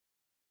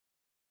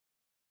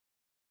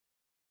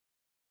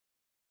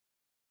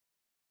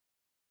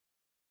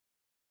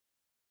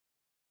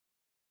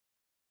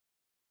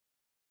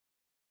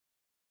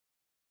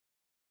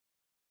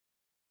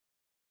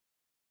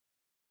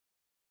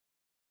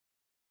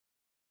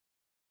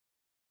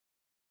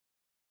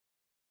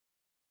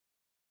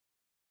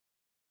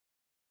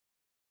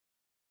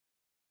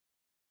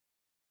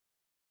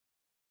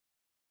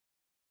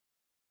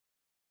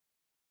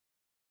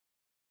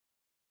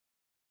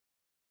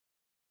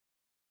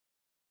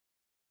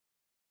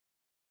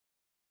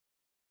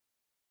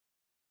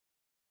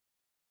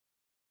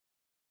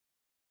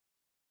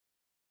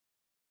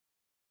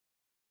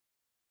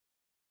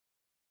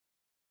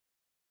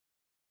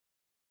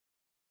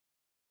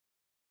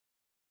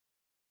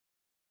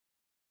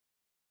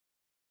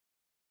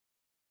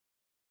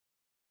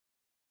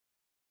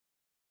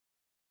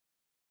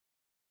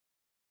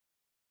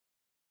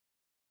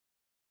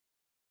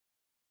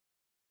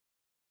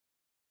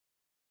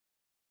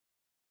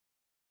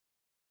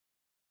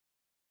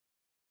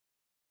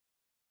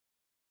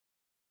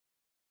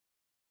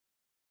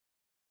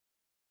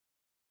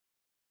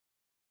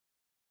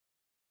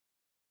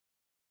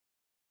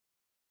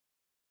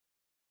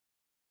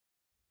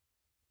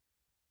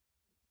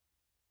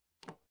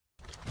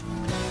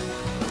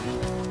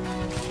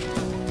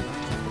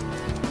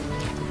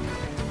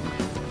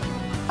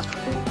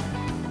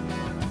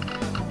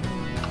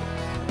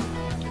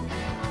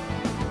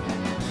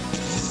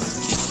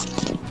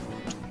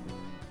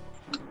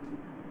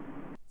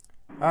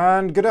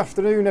And good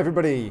afternoon,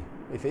 everybody.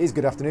 If it is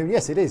good afternoon,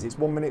 yes, it is. It's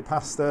 1 minute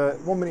past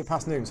 1 minute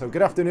past noon. So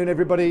good afternoon,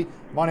 everybody.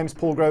 My name's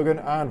Paul Grogan,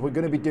 and we're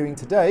going to be doing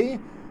today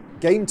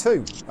game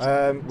 2.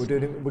 We're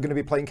going to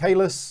be playing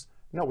Kalis.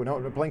 No, we're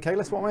not playing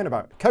Kalis. What am I on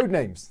about?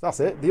 Codenames. That's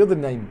it. The other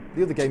game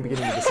beginning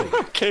with a C.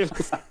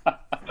 Kalis.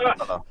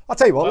 I'll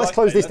tell you what. Let's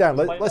close this down.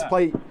 Let's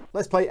play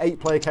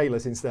 8-player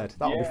Kalis instead.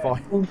 That'll be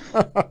fine.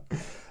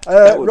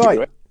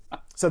 Right.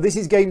 So this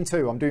is game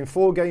 2. I'm doing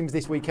 4 games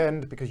this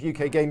weekend because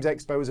UK Games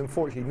Expo is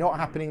unfortunately not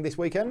happening this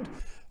weekend.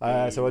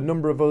 So a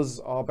number of us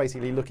are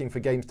basically looking for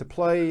games to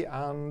play,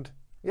 and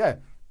yeah,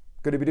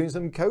 going to be doing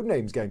some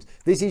Codenames games.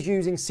 This is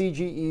using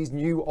CGE's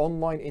new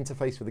online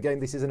interface for the game.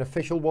 This is an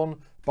official one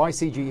by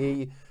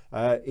CGE.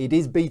 It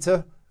is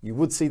beta. You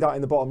would see that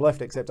in the bottom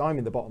left, except I'm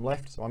in the bottom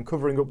left, so I'm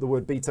covering up the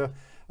word beta.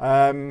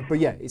 But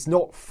yeah, it's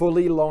not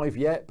fully live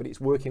yet, but it's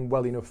working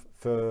well enough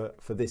for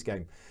this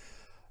game.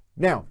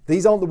 Now,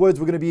 these aren't the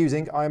words we're going to be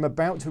using. I am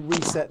about to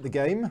reset the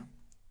game.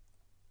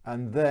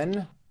 And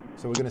then,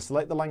 so we're going to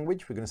select the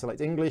language. We're going to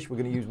select English. We're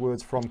going to use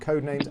words from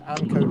Codenames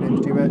and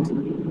Codenames Duet.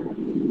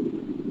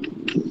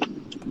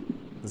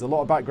 There's a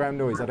lot of background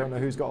noise. I don't know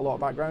who's got a lot of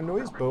background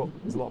noise, but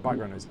there's a lot of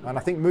background noise. And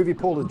I think Movie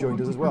Paul has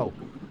joined us as well.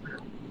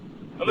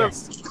 Hello.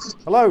 Yes.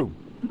 Hello.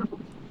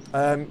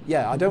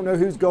 Yeah, I don't know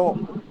who's got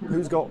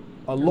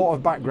a lot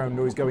of background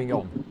noise going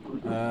on.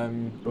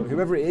 But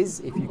whoever it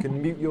is, if you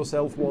can mute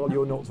yourself while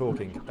you're not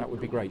talking, that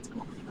would be great.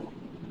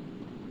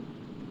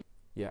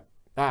 Yeah.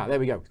 There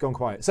we go. It's gone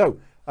quiet. So,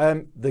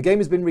 the game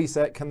has been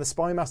reset. Can the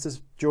Spy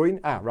Masters join?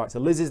 Right. So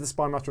Liz is the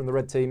Spy Master on the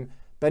red team.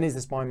 Ben is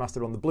the Spy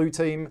Master on the blue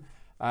team.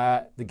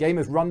 The game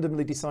has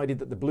randomly decided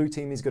that the blue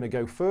team is going to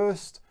go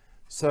first.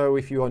 So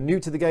if you are new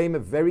to the game, a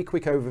very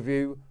quick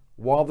overview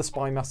while the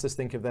Spy Masters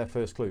think of their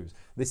first clues.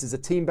 This is a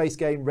team-based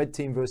game, red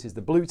team versus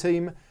the blue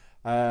team.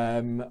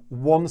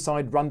 One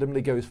side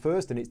randomly goes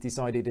first, and it's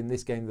decided in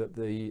this game that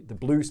the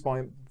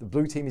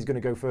blue team is going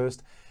to go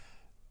first.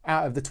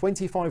 Out of the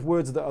 25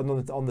 words that are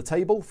on the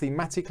table,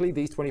 thematically,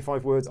 these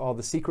 25 words are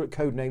the secret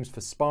code names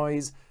for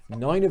spies.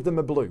 9 of them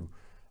are blue.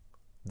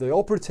 The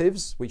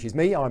operatives, which is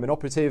me, I'm an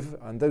operative,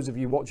 and those of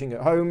you watching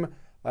at home,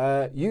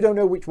 you don't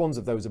know which ones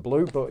of those are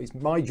blue, but it's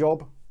my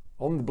job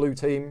on the blue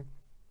team,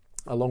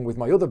 along with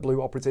my other blue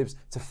operatives,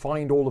 to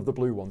find all of the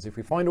blue ones. If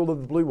we find all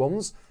of the blue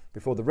ones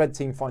before the red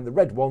team find the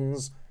red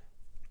ones,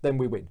 then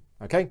we win,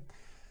 okay?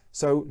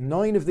 So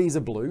 9 of these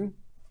are blue,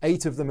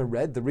 8 of them are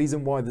red. The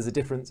reason why there's a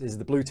difference is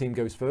the blue team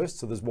goes first,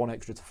 so there's 1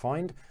 extra to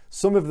find.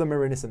 Some of them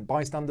are innocent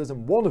bystanders,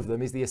 and one of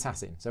them is the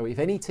assassin. So if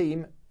any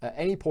team at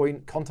any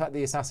point contact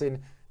the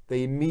assassin,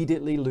 they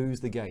immediately lose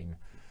the game.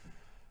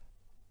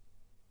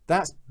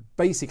 That's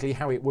basically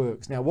how it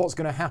works. Now, what's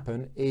going to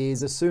happen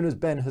is as soon as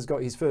Ben has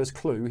got his first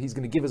clue, he's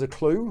going to give us a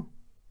clue,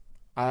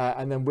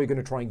 and then we're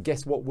going to try and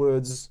guess what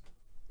words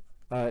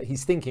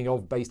he's thinking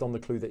of based on the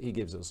clue that he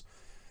gives us.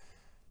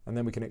 And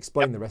then we can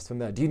explain the rest from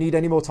there. Do you need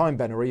any more time,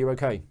 Ben, or are you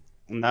okay?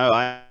 No,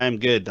 I'm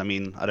good. I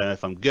mean, I don't know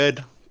if I'm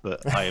good,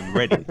 but I am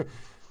ready.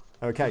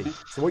 Okay,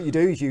 so what you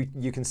do is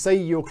you can say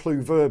your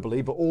clue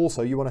verbally, but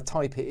also you want to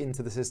type it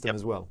into the system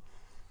as well.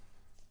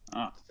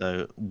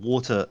 So,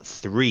 water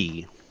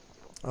 3.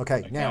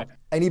 Okay, now,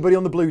 anybody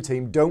on the blue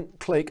team, don't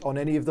click on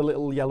any of the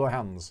little yellow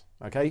hands,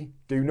 okay?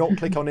 Do not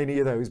click on any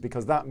of those,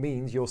 because that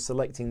means you're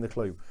selecting the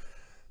clue.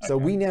 So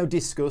we now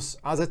discuss,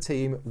 as a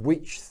team,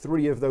 which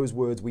 3 of those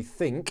words we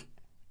think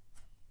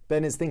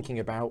Ben is thinking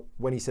about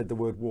when he said the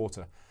word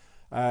water.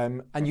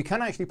 And you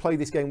can actually play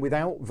this game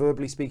without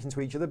verbally speaking to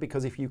each other,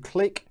 because if you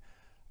click,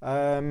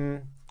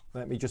 let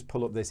me just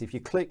pull up this. If you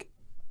click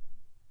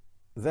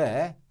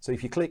there, so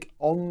if you click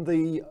on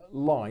the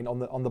line,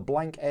 on the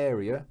blank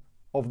area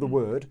of the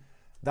word,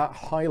 that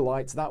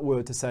highlights that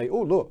word to say,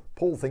 oh look,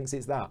 Paul thinks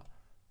it's that.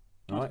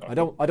 Right? I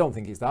don't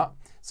think it's that.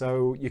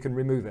 So you can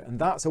remove it, and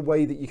that's a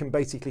way that you can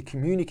basically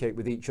communicate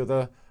with each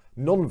other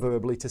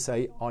non-verbally to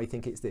say, I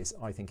think it's this,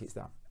 I think it's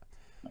that.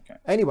 Okay.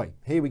 Anyway,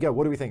 here we go.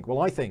 What do we think? Well,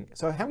 I think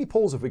so. How many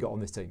Pauls have we got on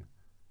this team?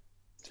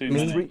 2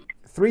 many.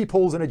 3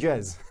 Pauls and a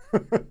Jez.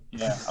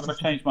 Yeah, I'm going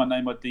to change my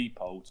name, my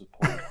D-Pole, to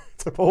Paul.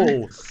 To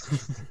Paul.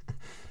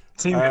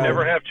 You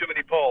never have too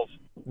many polls.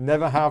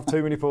 Never have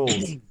too many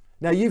Pauls.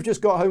 Now, you've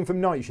just got home from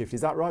night shift.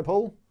 Is that right,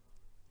 Paul?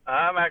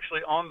 I'm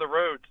actually on the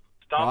road.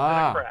 Stopped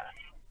in a crash.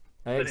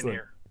 Excellent.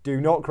 Here. Do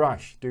not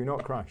crash. Do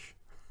not crash.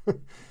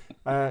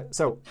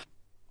 So,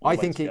 I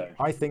think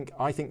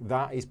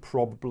that is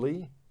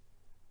probably.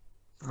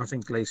 I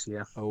think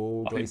Glacier.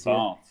 Oh, I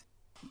Glacier.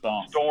 think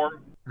Bath.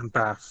 Storm. And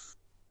Bath.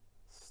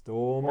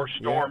 Storm. Or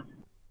Storm. Yeah.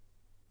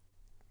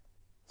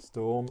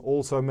 Storm.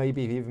 Also,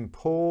 maybe even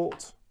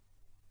Port.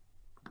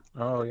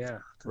 Oh, yeah.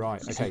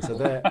 Right. Okay. So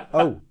there.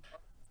 Oh,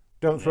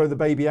 don't throw the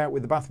baby out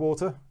with the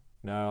bathwater.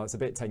 No, it's a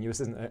bit tenuous,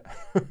 isn't it?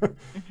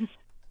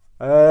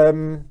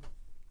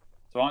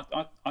 So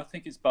I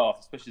think it's Bath,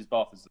 especially as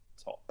Bath is at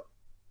the top.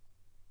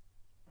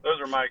 Those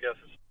are my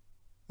guesses.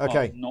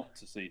 Okay. Not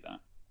to see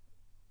that.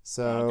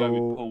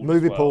 So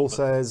Movie Paul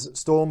says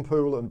Storm,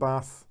 Pool and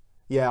Bath.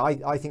 Yeah,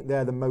 I think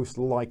they're the most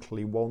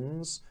likely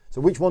ones.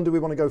 So which one do we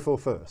want to go for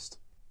first?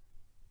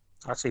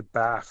 I'd say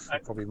Bath,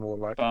 probably more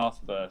like. Bath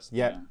first.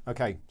 Yeah.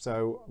 Okay.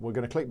 So we're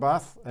going to click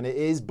Bath, and it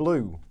is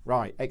blue.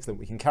 Right. Excellent.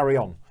 We can carry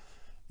on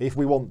if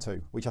we want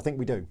to, which I think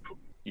we do.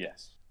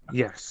 Yes.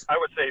 Yes. I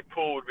would say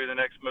pool would be the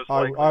next most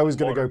likely. I was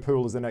going to go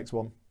pool as the next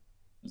one.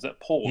 Is that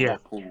Paul Yeah. or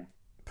Paul?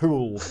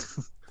 Pool.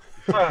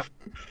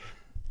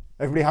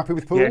 Everybody happy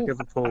with pool? Yeah, go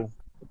for pool.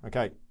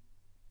 Okay.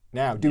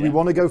 Now, do we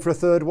want to go for a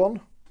third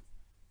one?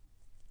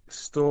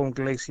 Storm,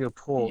 Glacier,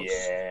 Port.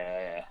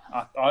 Yeah.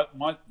 I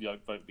might vote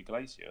for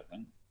Glacier, I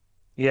think.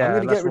 Yeah, I'm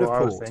gonna that's get rid what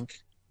of I would Port. think.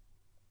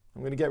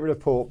 I'm going to get rid of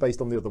Port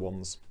based on the other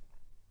ones.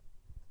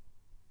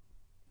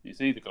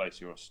 It's either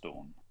Glacier or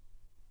Storm.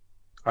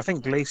 I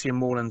think Glacier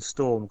more than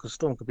Storm, because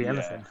Storm could be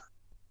anything.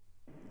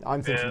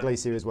 I'm thinking Yeah.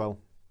 Glacier as well.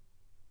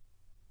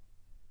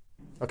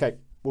 Okay,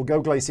 we'll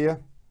go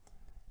Glacier.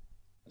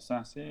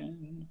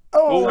 Assassin.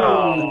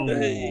 Oh!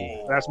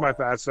 Hey. That's my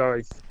bad,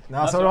 sorry.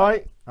 That's all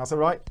right. That's all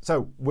right.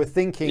 So we're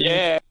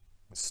thinking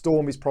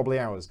Storm is probably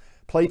ours.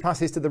 Play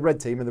passes to the red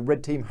team, and the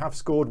red team have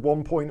scored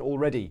 1 point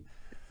already.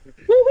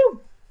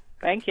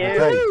 Thank you.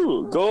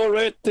 Okay. Go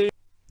red team.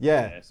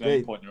 Yeah, Yeah, it's the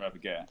only point you'll ever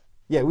get.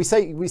 yeah. We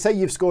say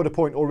you've scored a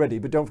point already,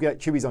 but don't forget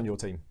Chewy's on your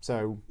team.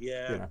 So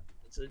Yeah, you know.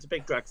 it's a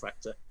big drag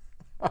factor.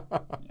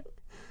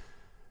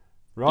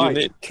 Right.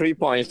 You need 3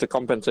 points to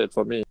compensate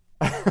for me.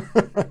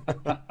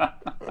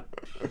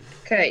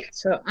 Okay,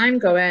 so I'm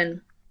going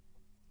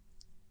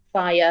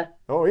fire.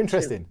 Oh,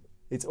 interesting.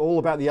 It's all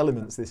about the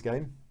elements this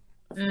game.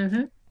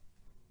 Mm-hmm.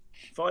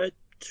 Fire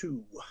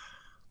 2.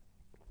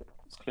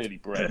 It's clearly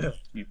bread.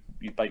 you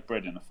bake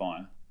bread in a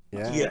fire.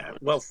 Yeah. Yeah,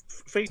 well,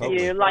 Phoenix.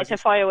 Totally. You light a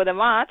fire with a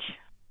match.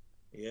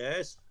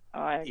 Yes. Oh,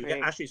 I You agree. get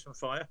ashes from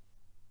fire.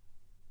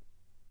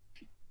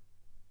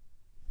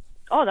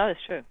 Oh, that is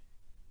true.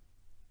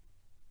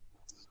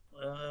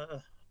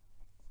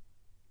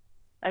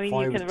 I mean,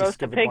 Fire you was can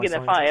roast a discovered pig by in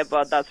a fire, scientists.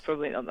 but that's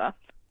probably not that.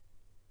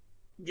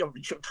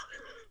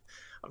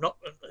 I'm not.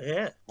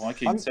 Yeah.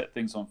 Viking set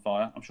things on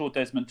fire. I'm sure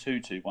Desmond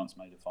Tutu once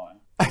made a fire.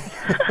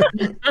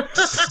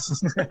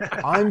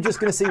 I'm just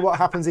going to see what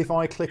happens if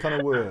I click on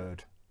a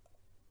word.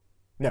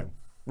 No.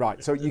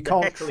 Right. So you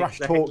can't heckling- trash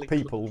the talk heckling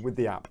people with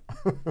the app.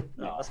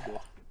 No, that's good.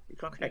 You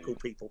can't heckle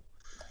people.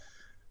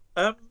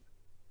 Right.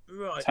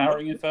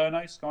 Towering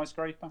Inferno,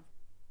 Skyscraper.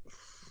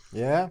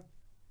 Yeah.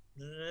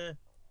 Uh,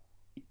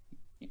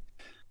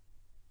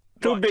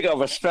 Too big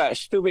of a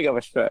stretch. Too big of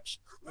a stretch.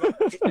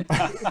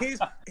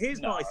 here's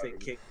No. my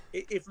thinking.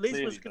 If Liz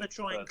Clearly was going to that's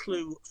try and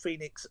personal. clue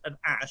Phoenix and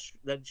Ash,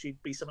 then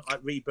she'd be something like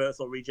rebirth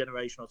or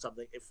regeneration or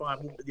something. If fire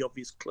wouldn't be the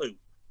obvious clue.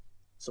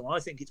 So I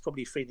think it's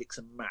probably Phoenix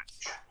and Match.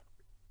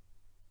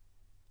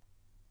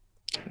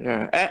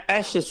 Yeah,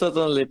 Ash is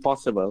certainly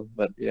possible,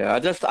 but yeah, I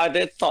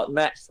did thought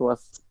Max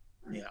was.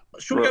 Yeah.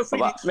 Should we go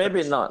Phoenix? Maybe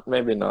first? not.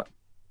 Maybe not.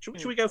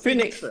 Should we go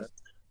Phoenix Phoenix. first?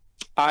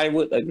 I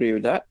would agree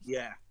with that.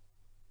 Yeah.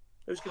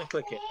 Who's going to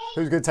click it?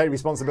 Who's going to take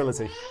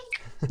responsibility?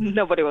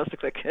 Nobody wants to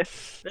click it.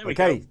 There we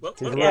Okay, go. Well,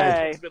 tis well,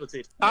 red.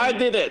 responsibility. I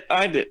did it.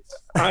 I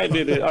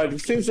did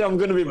it. Since I'm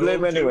going to be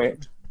blamed anyway.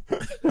 Do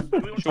we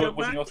want to Sure go it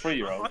wasn't your Match?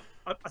 3-year-old?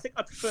 I think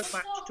I prefer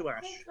Match to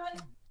Ash.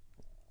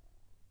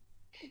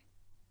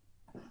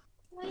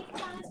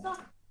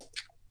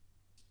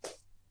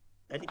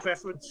 Any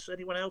preference?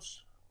 Anyone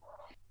else?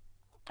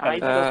 I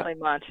still play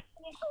match.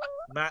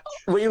 Match.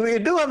 We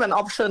do have an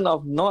option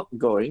of not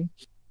going.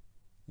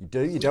 You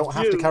do. You don't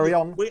have to carry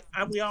on.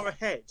 And we are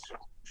ahead.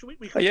 Should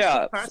we could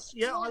Yeah. pass?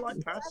 Yeah, I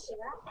like pass.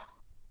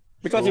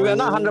 Because if we're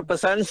not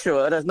 100%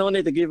 sure, there's no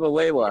need to give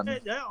away one.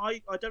 Yeah,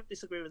 I don't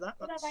disagree with that.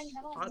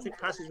 I think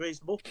pass is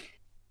reasonable.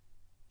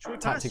 Should we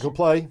pass? Tactical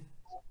play.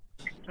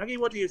 Aggie,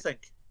 what do you think?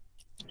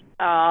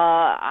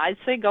 I'd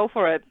say go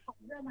for it.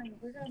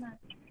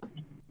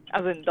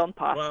 As in, don't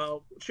pass.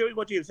 Well, Chewy,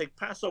 what do you think?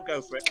 Pass or go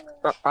for it?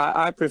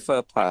 I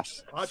prefer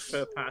pass. I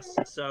prefer pass,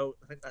 so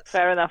I think that's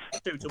Fair enough.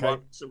 2 to Okay.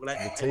 1. So we'll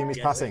let The team is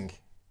yeah. passing.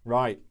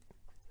 Right.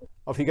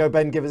 Off you go,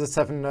 Ben. Give us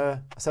a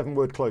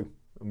 7-word clue,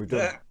 and we've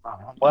done it.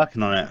 I'm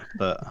working on it,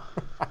 but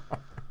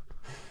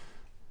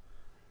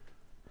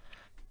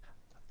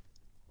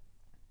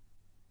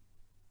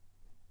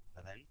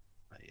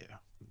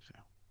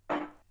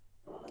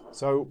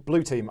So,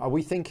 blue team, are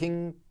we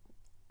thinking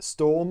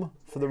storm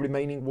for the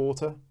remaining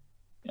water?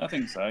 Yeah, I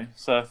think so.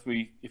 So if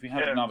we have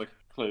Yeah. another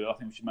clue, I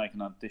think we should make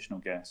an additional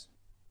guess.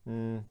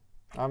 I'm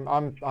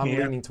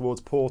leaning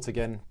towards port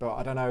again, but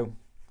I don't know.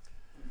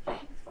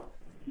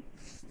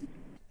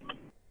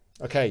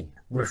 Okay,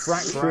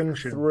 refraction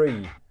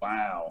 3.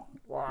 Wow.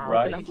 Wow.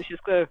 Right. Ambitious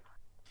clue.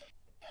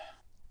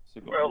 So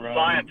we've got Well, Ray.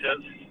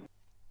 scientists.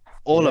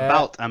 all Yeah.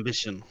 about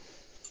ambition.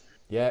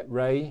 Yeah,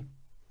 Ray.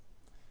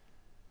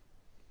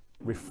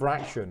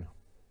 Refraction.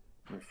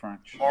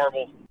 Refraction.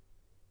 Marble.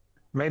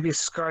 Maybe a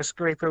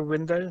skyscraper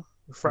window.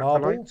 Refract the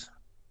Marble? light.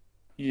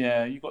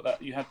 Yeah, you got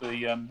that. You had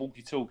the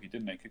walkie-talkie,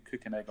 didn't it? Could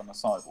cook an egg on the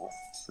sidewalk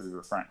through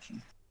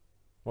refraction.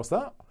 What's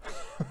that?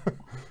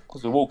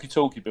 Because the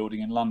walkie-talkie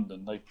building in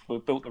London, they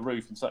built the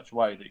roof in such a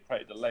way that it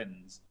created a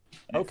lens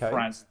and Okay. it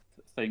frazzed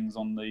things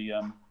on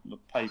the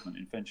pavement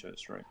in Fenchurch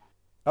Street.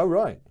 Oh,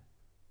 right.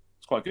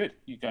 It's quite good.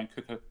 You go and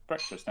cook a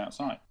breakfast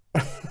outside.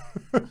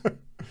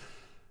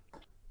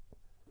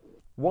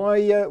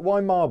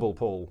 Why marble,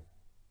 Paul?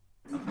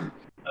 It's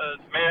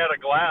made out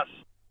of glass.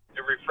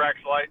 It refracts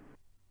light.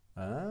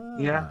 Ah.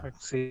 Yeah, I can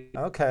see.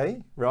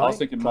 Okay, right. I was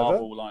thinking clever.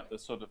 marble, like the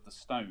sort of the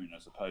stone,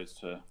 as opposed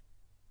to,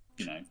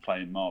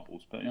 playing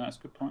marbles. But yeah, that's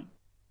a good point.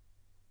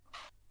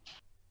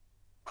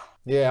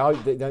 Yeah,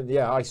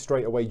 I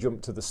straight away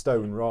jumped to the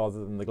stone rather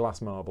than the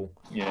glass marble.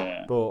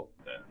 Yeah. But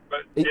But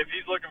if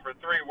he's looking for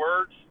 3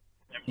 words,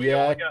 and we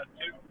Yeah. only got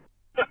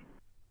 2,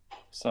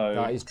 So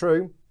that is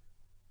true.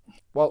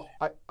 Well,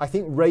 I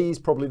think Ray is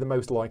probably the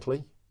most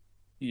likely.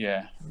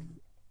 yeah.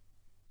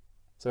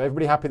 So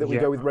everybody happy that we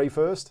Yeah. go with Ray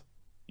first?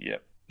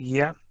 Yep.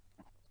 Yeah.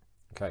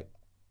 Okay.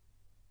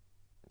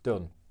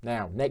 Done.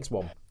 Now, next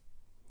one.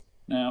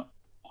 Now,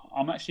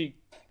 I'm actually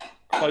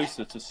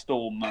closer to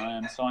Storm than I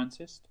am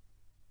Scientist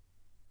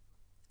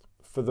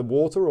For the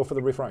water or for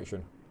the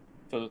refraction?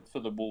 for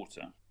the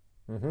water.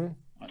 Mm-hmm.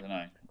 I don't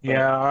know.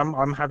 Yeah,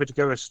 I'm happy to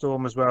go with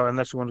Storm as well,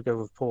 unless you want to go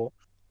with Port.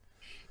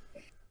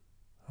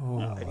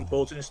 Any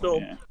balls in a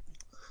storm?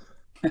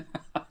 Yeah.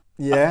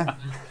 Yeah.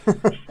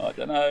 I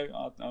don't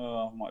know.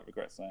 I might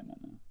regret saying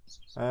that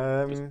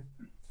now.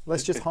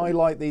 Let's just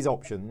highlight these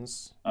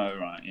options. Oh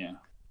right, yeah.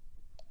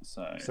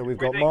 So we've we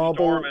got think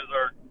marble. Storm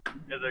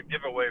is a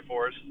giveaway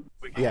for us.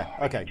 We can, Yeah,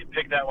 okay. we can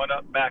pick that one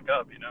back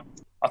up,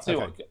 I'll tell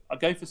you Okay. what. I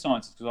go for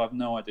Scientist because I have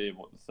no idea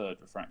what the third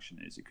refraction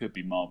is. It could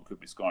be marble,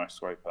 could be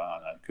skyscraper, I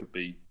don't know, it could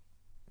be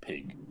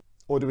pig.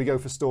 Or do we go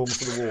for storm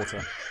for the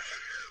water?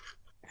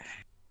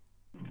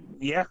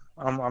 Yeah,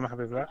 I'm happy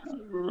with that.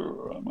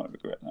 I might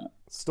regret that.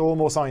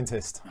 Storm or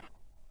scientist?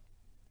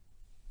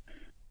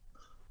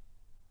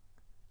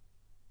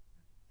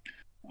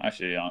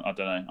 Actually, I don't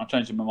know. I'm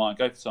changing my mind.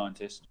 Go for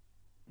Scientist.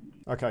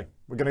 Okay,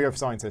 we're going to go for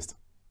scientist.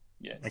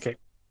 Yes. Okay.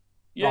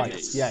 Yeah.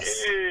 Right,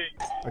 yes.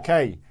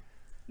 Okay,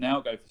 Now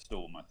go for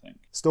Storm, I think.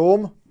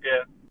 storm.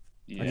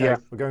 Yeah. Okay, Yeah.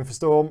 we're going for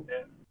storm.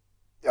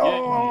 Yeah.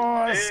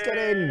 Oh, let's get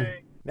in.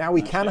 Yay. Now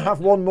we can have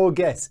one more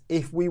guess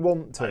if we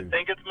want I to.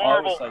 think it's I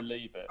would marble. say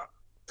leave it.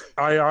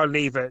 I'll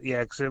leave it.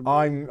 Yeah, because it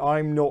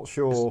I'm not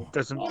sure.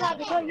 doesn't. We're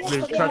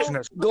clutching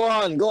at, Go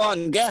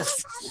on,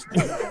 guess.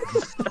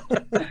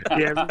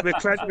 yeah, we're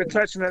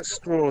clutching at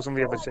straws on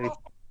the other team.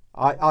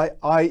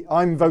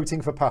 I'm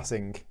voting for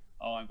passing.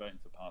 Oh, I'm voting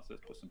for pass.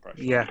 Let's put some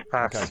pressure. Yeah, on it.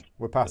 pass. Okay,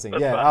 we're passing.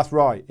 Yeah, that's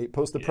right. It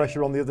puts the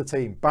pressure on the other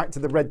team. Back to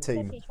the red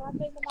team.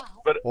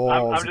 But Oh,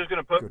 I'm it's just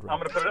gonna put. good I'm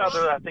gonna put it out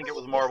there. That I think it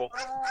was marble.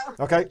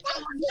 Okay.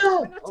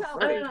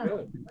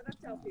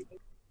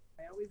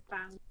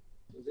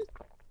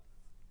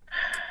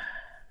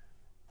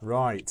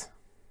 Right.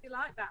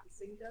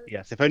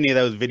 Yes, if only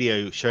there was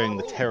video showing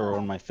the terror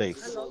on my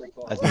face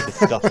as we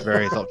discuss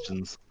various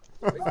options.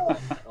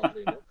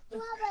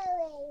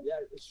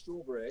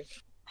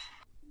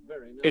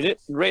 Is it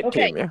red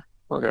Okay. team? Yeah.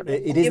 Okay.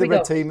 It is Here the we red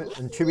go. team,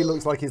 and Chewy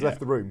looks like he's left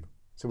the room.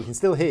 So we can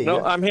still hear No,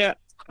 you. I'm here.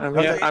 I'm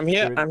Okay. here. I'm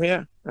here. Good. I'm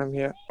here. I'm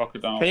here.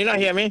 Crocodile. Can you not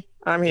hear me?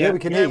 I'm Yeah, here. we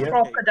can hear you.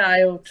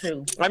 Crocodile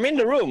too. I'm in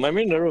the room. I'm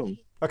in the room.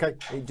 Okay,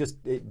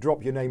 it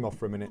dropped your name off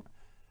for a minute.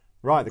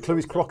 Right, the clue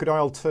is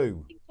Crocodile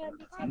 2.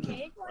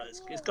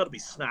 It's got to be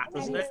Snap,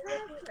 isn't it?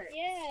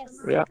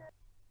 Yeah.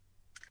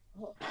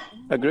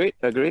 Agreed.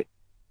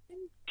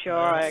 Sure,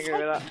 I agree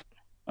with that.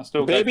 I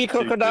still go Baby for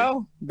 2-2.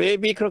 crocodile.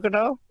 Baby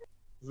crocodile.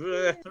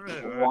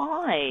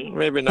 Why?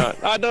 Maybe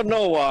not. I don't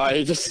know why.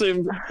 It just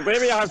seemed.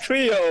 Maybe I have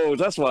 3-year-olds.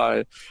 That's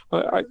why.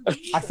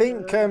 I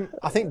think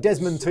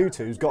Desmond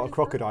Tutu's got a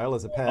crocodile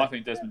as a I pet.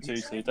 think Desmond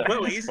Tutu Well,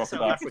 definitely he has is in South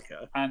crocodile,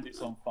 Africa. and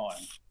it's on fire.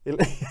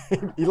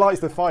 He lights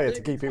the fire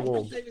to keep it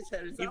warm.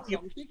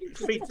 You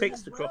feed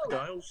pigs to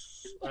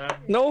crocodiles.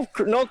 No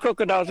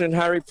crocodiles in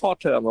Harry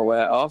Potter. I'm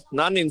aware of.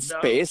 None in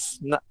space.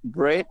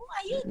 Great.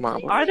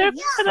 Are there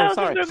crocodiles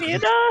sorry. in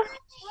Bermuda?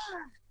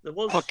 There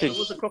was a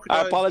I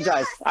crocodile.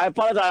 apologize.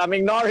 I'm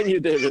ignoring you,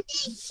 David.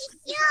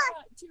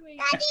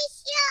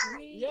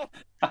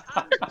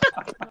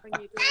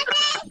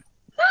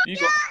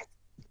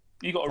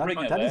 You got a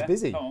ringer Daddy's there.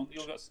 busy. Come on,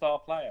 you've got a star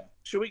player.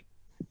 Should we?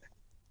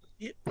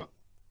 Yeah.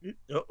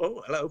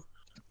 Oh, hello.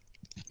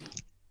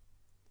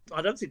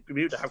 I don't think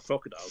Bermuda have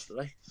crocodiles, do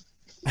they?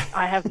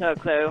 I have no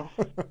clue.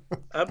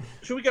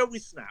 Should we go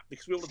with Snap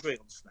because we all agree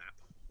on Snap?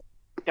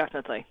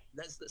 Definitely.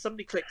 Let's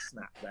somebody click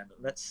Snap then.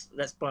 Let's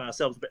buy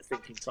ourselves a bit of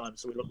thinking time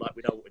so we look like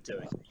we know what we're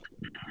doing.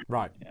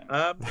 Right.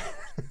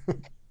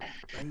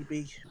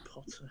 Baby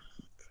Potter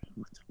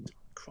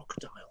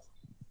crocodile.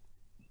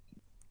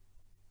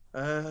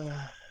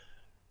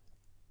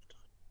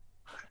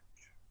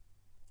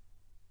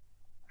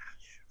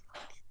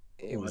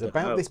 It was I don't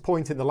about know. this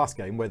point in the last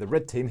game where the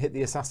red team hit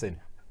the assassin.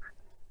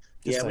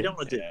 Just Yeah, we saying. don't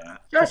want to do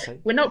that. Josh,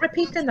 we're not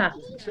repeating that.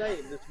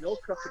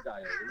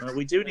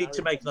 We do need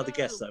to make another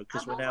guess though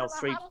because we're now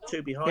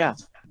 2 behind. Yeah.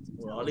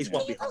 Well, at least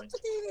 1 behind.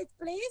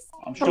 I'm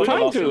I'm sure the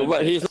trying last to, but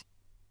Olympics- he's.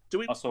 Do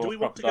we I saw want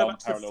to crocodile go back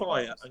to the parallel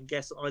fire lines. and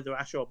guess either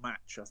Ash or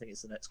Match? I think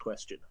it's the next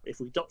question. If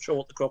we're not sure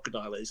what the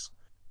crocodile is,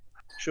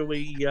 shall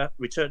we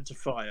return to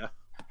fire?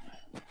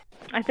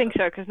 I think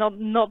so, because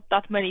not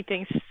that many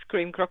things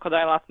scream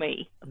crocodile at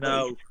me.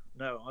 No,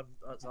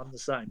 I'm the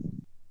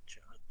same.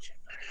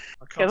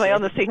 Because I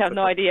honestly have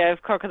no idea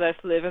if crocodiles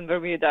live in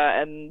Bermuda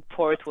and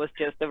port was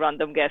just a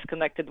random guess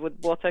connected with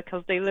water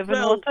because they live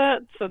in water.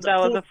 So that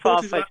was a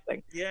far-fetched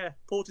thing. Yeah,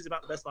 port is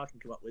about the best I can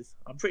come up with.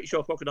 I'm pretty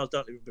sure crocodiles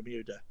don't live in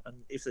Bermuda, and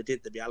if they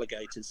did, they'd be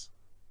alligators.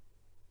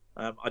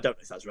 I don't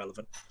know if that's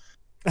relevant.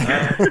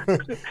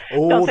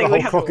 Oh, the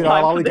whole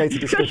crocodile alligator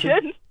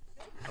discussion.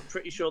 I'm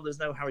pretty sure there's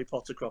no Harry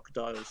Potter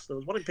crocodiles. There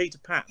was one in Peter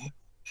Pan,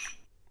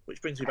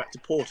 which brings me back to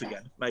port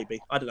again. Maybe,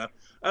 I don't know.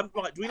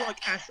 Right, do we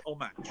like Ash or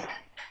Match?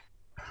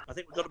 I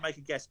think we've got to make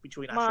a guess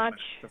between Ash and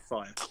Match for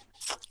fire.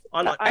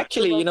 I like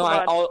Actually, you know,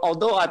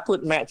 although I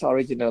put Match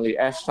originally,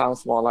 Ash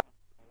sounds more like.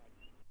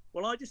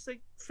 Well, I just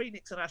think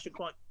Phoenix and Ash are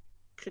quite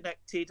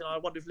connected, and I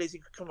wonder if Lizzie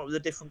could come up with a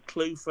different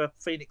clue for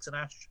Phoenix and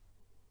Ash.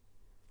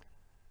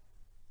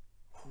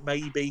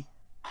 Maybe,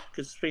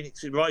 because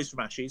Phoenix rise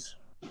from ashes.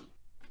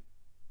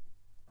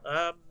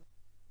 But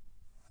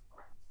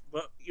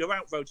you're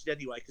outvoted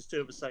anyway because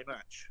two of us say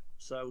Match.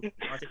 So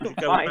I think we should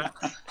go with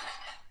Match.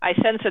 I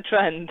sense a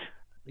trend.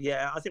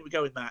 Yeah, I think we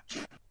go with Match.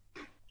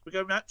 We go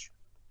with Match?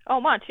 Oh,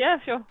 Match, yeah,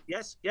 sure.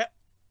 Yes, yep.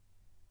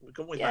 We're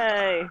going with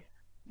Yay. Match.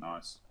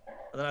 Nice.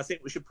 And then I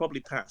think we should probably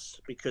pass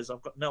because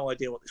I've got no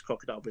idea what this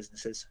crocodile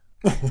business is.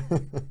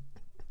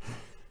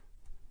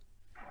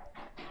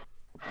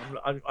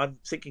 I'm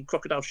thinking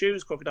crocodile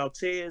shoes, crocodile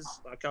tears.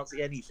 I can't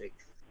see anything.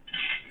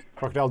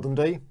 Crocodile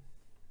Dundee.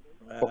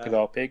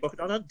 Crocodile pig.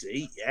 Crocodile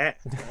Dundee, yeah.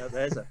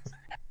 There's a.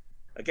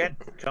 Again,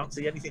 can't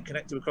see anything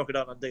connected with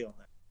Crocodile Dundee on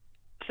there.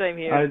 Same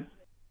here.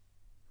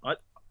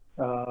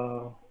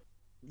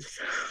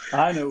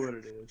 I know what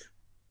it is.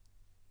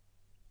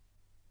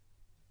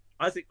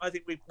 I think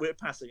we're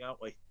passing,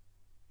 aren't we?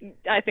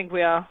 I think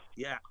we are.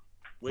 Yeah,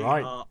 we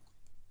are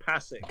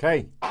passing.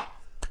 Okay. All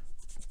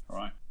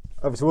right.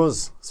 Over to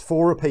us. It's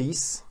 4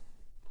 apiece.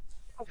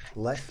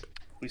 Left.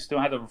 We still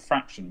had a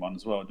refraction one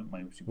as well, didn't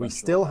we? We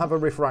still have a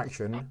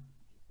refraction.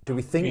 Do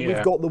we think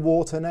we've got the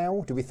water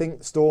now? Do we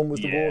think Storm was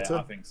the water? Yeah,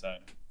 I think so.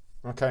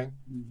 Okay.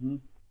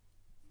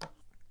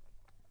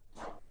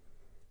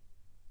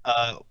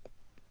 I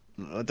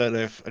don't know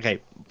if. Okay.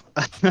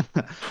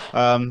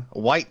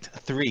 White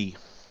 3.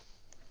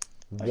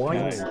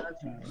 White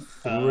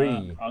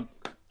 3.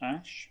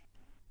 Ash.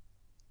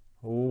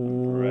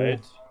 Ooh.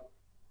 Bread.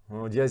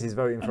 Oh, Jezzy's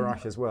voting for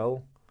Ash as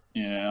well.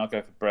 Yeah, I'll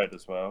go for bread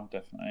as well,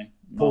 definitely.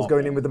 Paul's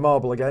going in with the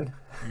marble again.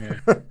 Yeah.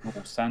 Oh,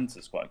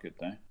 Santa's quite good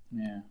though.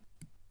 Yeah.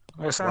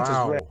 Well,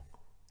 Santa's red.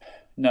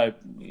 No,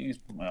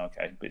 well,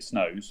 okay, but it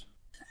snows.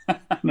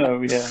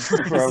 No, yeah.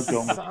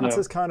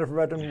 Santa's kind of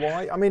red and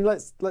white. I mean,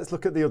 let's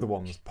look at the other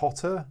ones.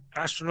 Potter.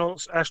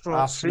 Astronauts.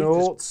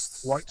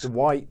 White. The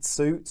white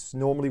suits,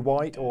 normally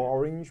white or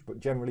orange, but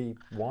generally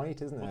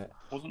white, isn't it?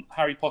 Wasn't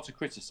Harry Potter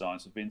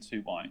criticised for being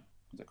too white?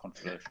 Was that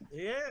controversial?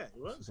 Yeah, it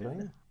was.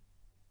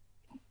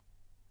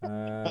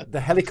 The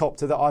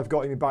helicopter that I've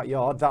got in my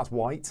backyard, that's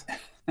white.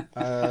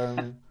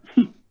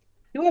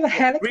 You have a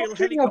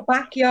helicopter in your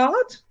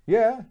backyard?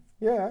 Yeah.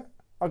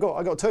 I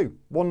got 2.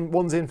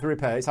 One's in for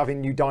repair. It's having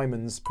new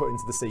diamonds put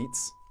into the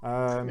seats.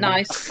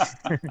 Nice.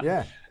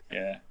 Yeah.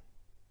 Yeah.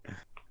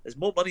 There's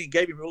more money in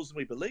gaming rules than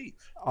we believe.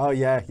 Oh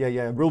yeah.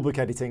 Rulebook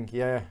editing.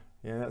 Yeah.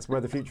 That's where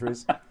the future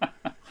is.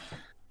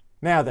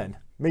 Now then,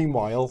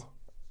 meanwhile,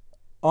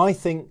 I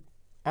think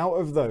out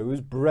of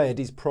those, bread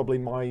is probably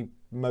my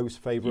most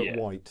favourite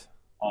white.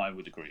 I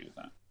would agree with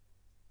that.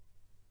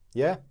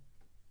 Yeah?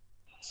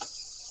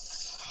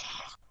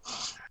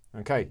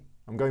 Okay,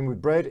 I'm going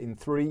with bread in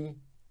 3,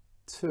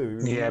 2...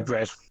 Yeah,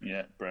 bread.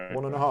 Yeah, bread.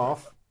 1.5.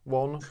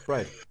 1,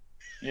 bread.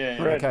 Yeah,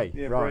 bread. Okay,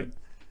 yeah, right.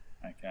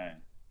 Bread. Okay.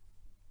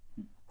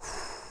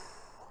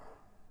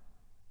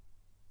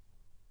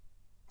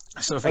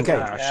 So I think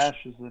Okay.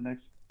 Ash is the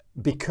next.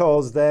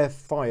 Because their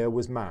fire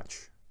was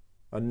Match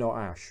and not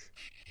Ash.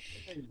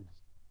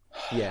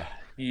 Yeah.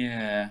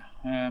 Yeah.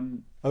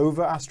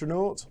 Over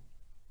Astronaut?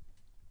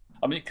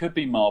 I mean, it could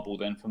be marble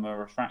then from a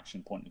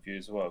refraction point of view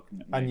as well,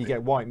 couldn't it? And you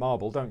get white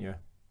marble, don't you?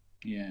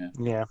 Yeah.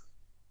 Yeah.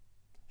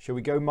 Shall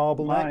we go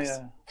marble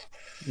next?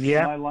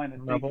 My line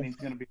of thinking is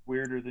going to be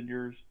weirder than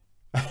yours.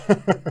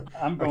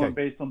 I'm going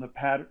based on the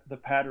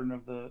pattern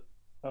of the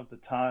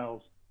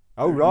tiles.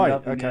 Oh right,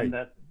 nothing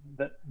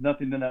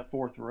nothing in that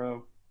 4th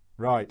row.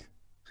 Right.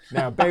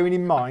 Now, bearing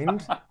in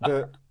mind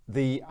that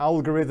the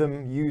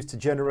algorithm used to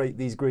generate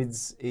these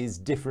grids is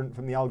different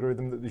from the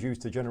algorithm that was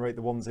used to generate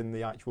the ones in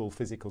the actual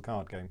physical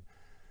card game.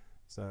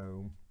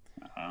 So,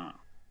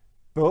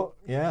 but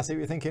yeah, I see what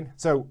you're thinking.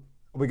 So,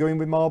 are we going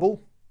with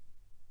marble?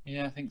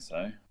 Yeah, I think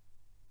so.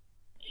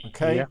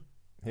 Okay,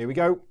 here we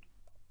go.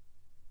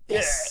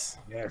 Yes.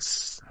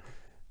 Yes.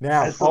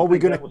 Now, are we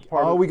gonna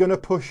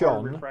push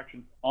on?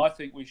 I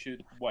think we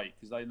should wait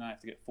because they now have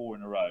to get 4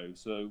 in a row,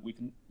 so we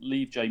can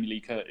leave Jamie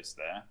Lee Curtis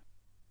there.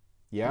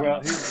 Yeah.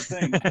 Well, here's the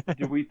thing: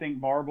 do we think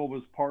marble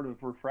was part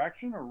of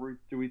refraction, or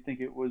do we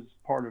think it was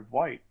part of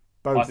white?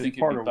 Both. I If think it's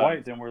part it'd of be both.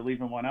 white, then we're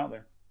leaving one out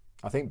there.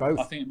 I think both.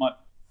 I think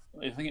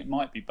it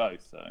might be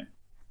both though.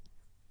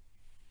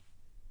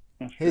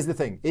 Here's the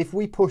thing: if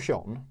we push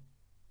on,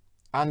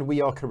 and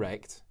we are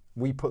correct,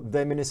 we put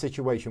them in a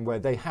situation where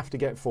they have to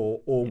get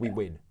 4 or we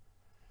win.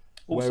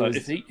 Also,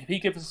 Whereas... if he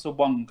gives us a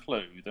one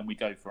clue, then we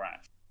go for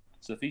Ash.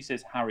 So if he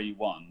says Harry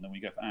 1, then we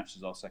go for Ash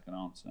as our second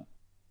answer.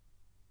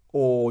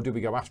 Or do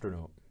we go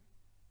astronaut?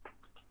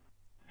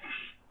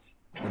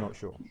 We're not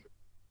sure.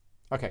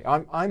 Okay,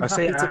 I'm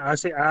happy to... I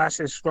see Ash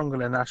is stronger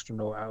than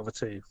astronaut out of the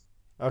two.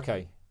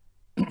 Okay.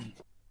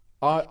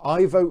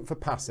 I vote for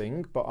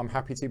passing, but I'm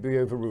happy to be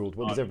overruled.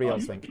 What does everybody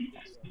else think?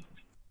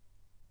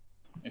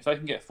 If they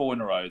can get 4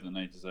 in a row, then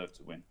they deserve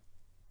to win.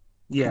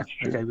 Yeah,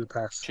 okay, we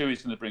pass.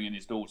 Chewie's going to bring in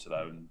his daughter,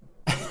 though, and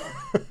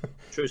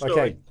True story.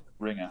 Okay.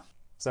 ring her.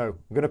 So,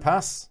 I'm going to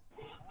pass.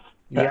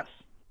 Yeah.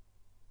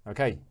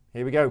 Okay,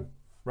 here we go.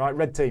 Right,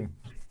 red team.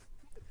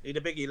 Need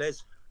a biggie,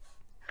 Liz.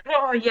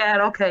 Oh,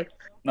 yeah, okay.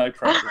 No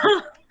pressure.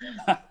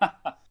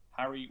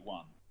 Harry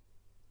 1.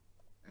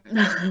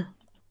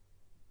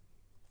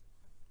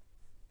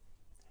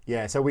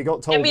 Yeah, so we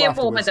got told Give me a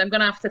afterwards... moment. I'm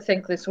going to have to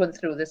think this one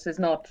through. This is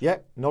not... Yeah,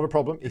 not a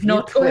problem. If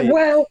not you going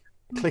well.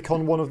 click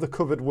on one of the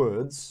covered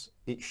words,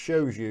 it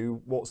shows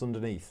you what's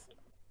underneath,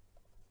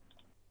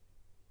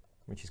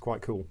 which is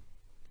quite cool.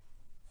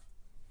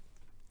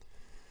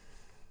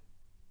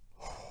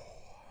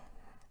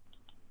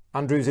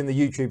 Andrew's in the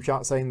YouTube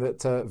chat saying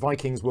that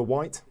Vikings were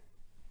white.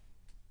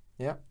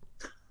 Yeah.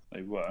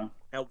 They were.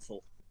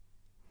 Helpful.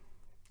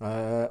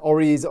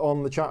 Ori's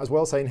on the chat as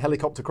well saying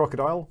helicopter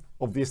crocodile,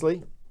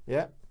 obviously.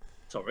 Yeah.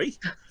 Sorry.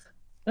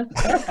 Suddenly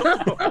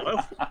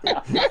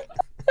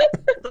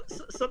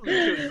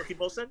it's looking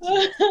more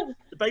sensible.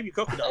 The baby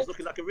crocodile's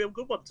looking like a real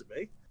good one to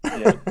me.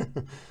 Yeah.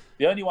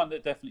 The only one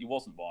that definitely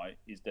wasn't white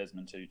is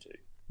Desmond Tutu.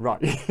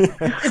 Right.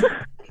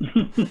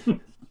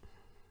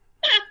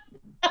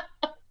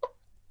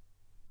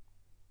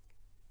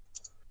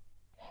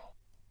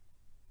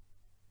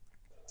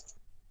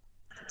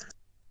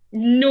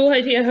 No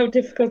idea how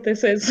difficult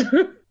this is.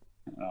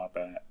 I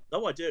bet.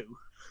 No, I do.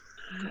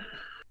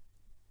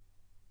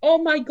 Oh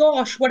my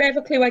gosh,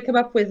 whatever clue I come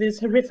up with is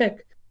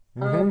horrific.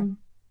 Mm-hmm.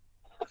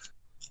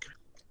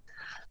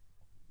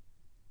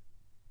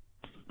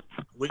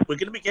 We're going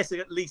to be guessing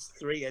at least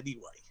 3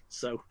 anyway,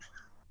 so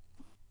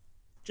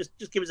just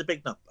give us a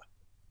big number.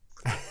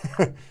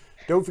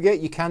 Don't forget,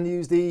 you can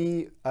use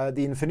the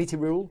infinity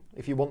rule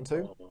if you want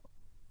to. Oh,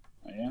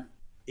 yeah.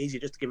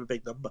 Easier just to give a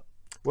big number.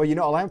 Well, you're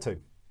not allowed to.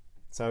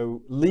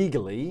 So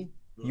legally,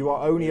 you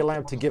are only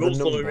allowed to give a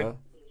number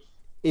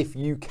if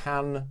you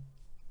can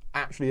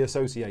actually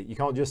associate. You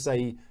can't just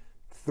say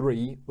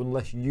 3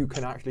 unless you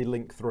can actually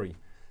link 3.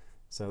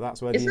 So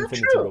that's where the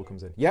infinity rule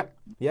comes in. Yep.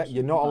 Yeah,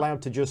 you're not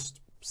allowed to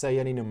just say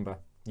any number.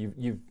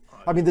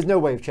 I mean, there's no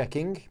way of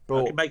checking,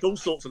 but I can make all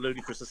sorts of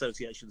ludicrous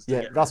associations.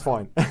 Yeah, that's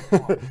fine.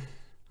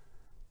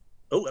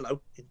 Oh,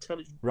 hello.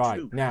 Intelligent. Right.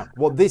 True. Now,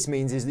 what this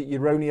means is that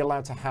you're only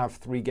allowed to have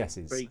 3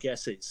 guesses. 3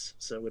 guesses.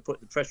 So we're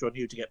putting the pressure on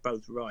you to get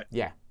both right.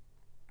 Yeah.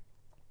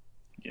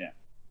 Yeah.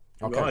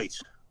 Okay. Right.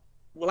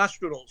 Well,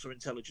 astronauts are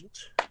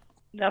intelligent.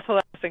 That's what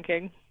I was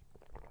thinking.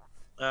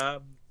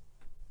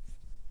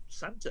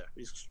 Santa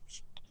is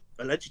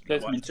allegedly quite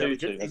Desmond Tutu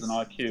intelligent. has an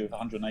IQ of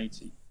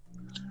 180.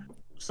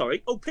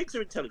 Sorry. Oh, pigs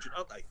are intelligent,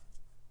 aren't they?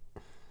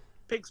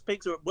 Pigs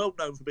are well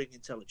known for being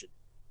intelligent.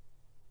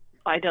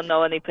 I don't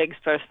know any pigs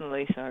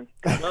personally, so.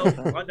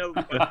 Well, I know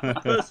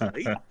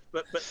personally,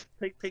 but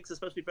pigs are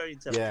supposed to be very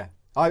intelligent.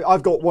 Yeah.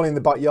 I've got one in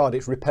the backyard.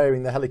 It's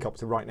repairing the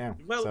helicopter right now.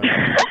 Well, so.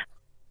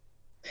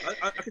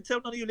 I can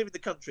tell none of you live in the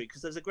country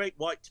because there's a great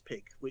white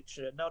pig, which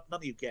none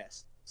of you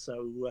guessed.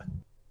 So,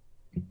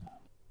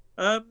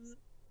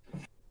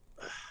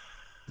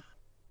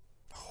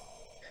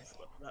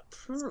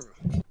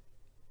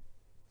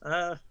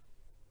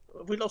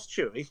 we lost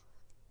Chewie.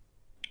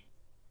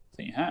 I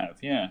think you have,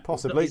 yeah.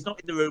 Possibly. He's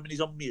not in the room and he's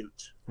on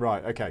mute.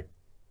 Right, okay.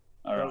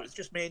 All right. So it's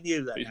just me and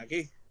you then,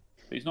 Aggie.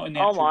 But he's not in the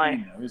actual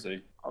game, though, is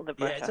he?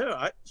 Yeah, it's all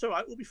right. It's all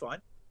right. We'll be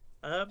fine.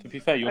 To be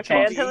fair, you're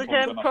okay,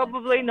 intelligent,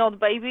 probably not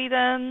baby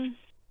then.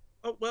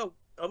 Oh well,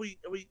 are we?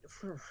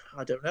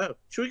 I don't know.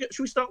 Should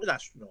we start with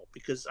astronaut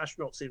because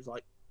astronaut seems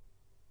like.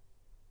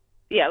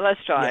 Yeah,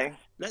 let's try. Yeah,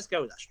 let's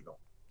go with astronaut.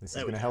 This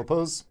is going to help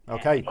us.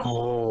 Okay.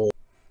 Oh.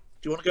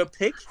 Do you want to go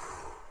pig?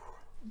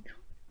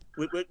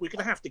 We're going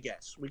to have to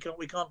guess. We can't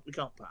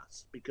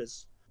pass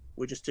because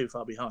we're just too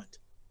far behind.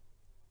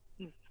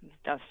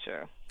 That's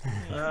true.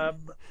 I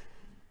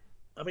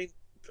mean,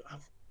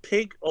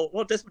 pig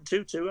or Desmond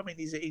Tutu. I mean,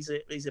 he's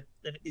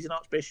an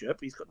archbishop.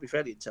 He's got to be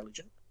fairly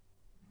intelligent.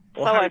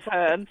 Or so I've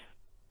heard.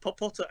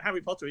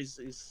 Harry Potter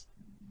is.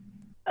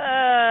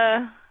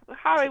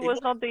 Harry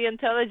was not the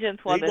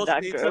intelligent one in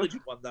that group. He wasn't the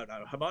intelligent one. No.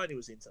 Hermione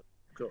was the intelligent,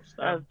 of course.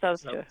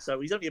 That's true. So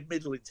he's only a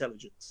middle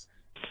intelligence.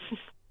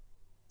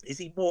 Is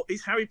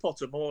Harry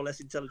Potter more or less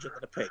intelligent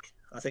than a pig?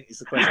 I think is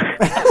the question.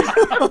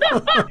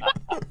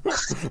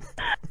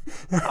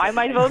 I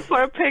might vote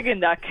for a pig in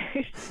that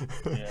case.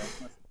 Yeah.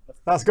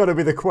 That's got to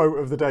be the quote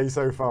of the day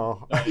so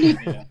far.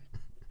 Yeah.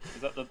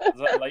 Is that the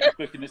latest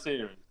book in the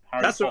series?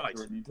 Harry That's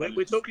Potter right.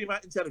 We're talking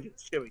about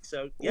intelligence, Chewie.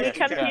 So yeah, we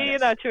can hear you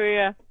now, Chewie.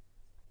 Yeah.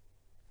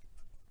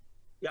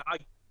 Yeah,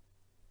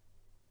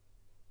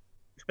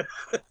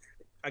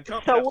 I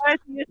can't. So where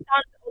do you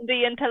stand on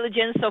the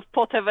intelligence of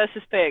Potter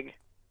versus Pig?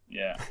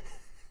 Yeah.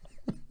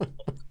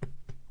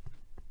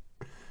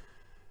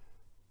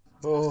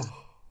 Oh.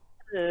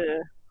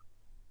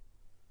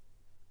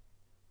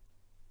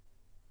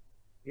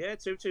 Yeah,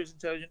 2-2's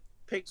intelligent.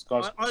 Pig.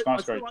 Skys- I feel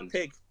like skyscrapers.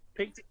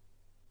 pig.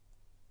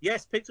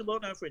 Yes, pigs are well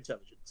known for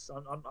intelligence.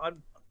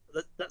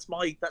 That's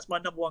my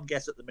number one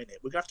guess at the minute.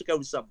 We're gonna have to go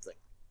with something.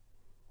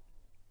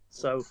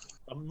 So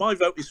my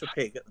vote is for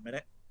pig at the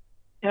minute.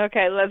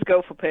 Okay, let's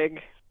go for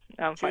pig.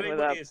 I'm fine Chewie, with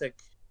what that. do you think?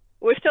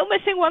 We're still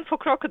missing one for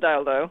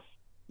crocodile, though.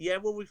 Yeah,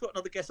 well, we've got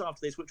another guess after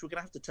this, which we're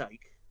gonna have to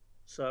take.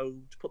 So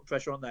to put the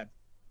pressure on them,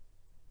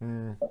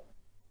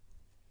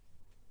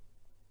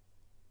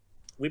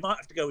 we might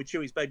have to go with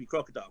Chewie's baby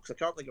crocodile because I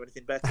can't think of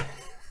anything better.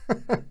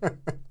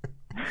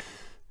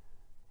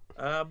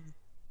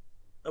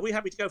 Are we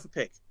happy to go for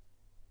pig?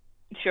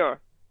 Sure.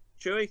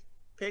 Chewie,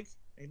 pig.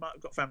 He might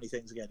have got family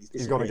things again.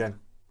 He's gone again.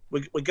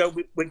 We're going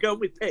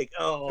with pig.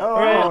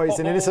 Oh, he's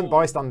an innocent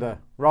bystander.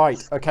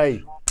 Right.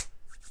 Okay.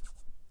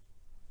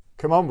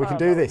 Come on, we can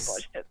do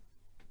this.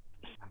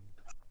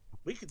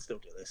 We can still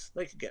do this.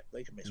 They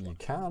can miss one. You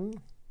can.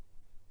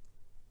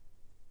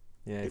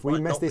 Yeah, if we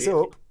mess this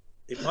up,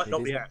 it might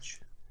not be Ash.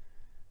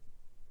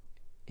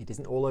 It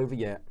isn't all over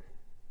yet.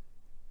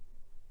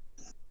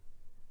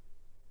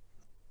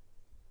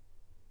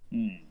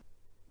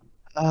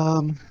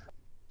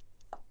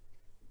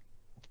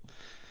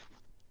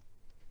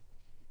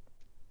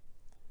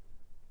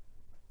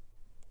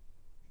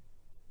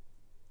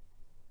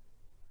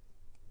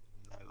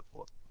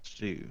 What to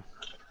do?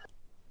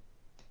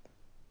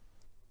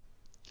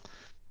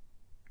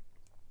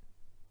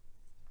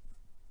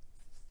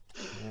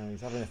 Yeah,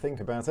 he's having a think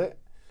about it.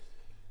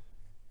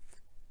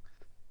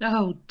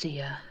 Oh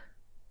dear.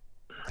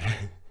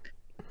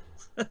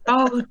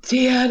 Oh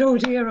dear, oh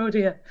dear, oh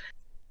dear.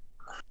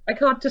 I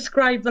can't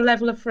describe the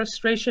level of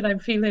frustration I'm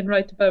feeling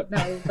right about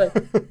now,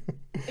 but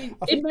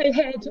in my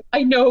head,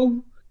 I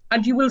know,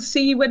 and you will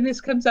see when this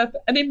comes up,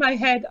 and in my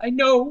head, I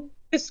know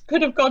this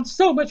could have gone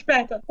so much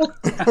better.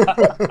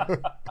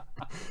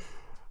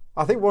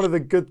 I think one of the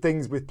good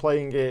things with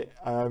playing it,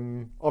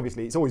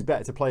 obviously, it's always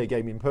better to play a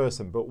game in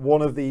person, but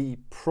one of the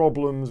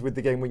problems with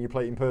the game when you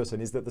play it in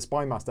person is that the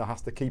Spy Master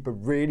has to keep a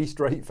really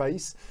straight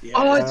face. Yeah.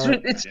 Oh,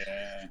 it's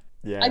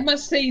yeah. I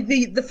must say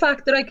the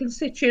fact that I can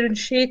sit here and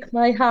shake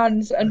my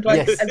hands and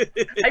like Yes.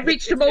 I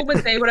reached a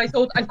moment there where I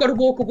thought I've got to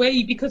walk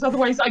away because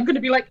otherwise I'm going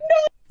to be like no.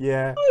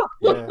 Yeah.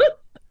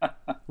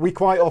 We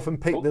quite often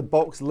pick the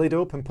box lid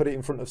up and put it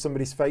in front of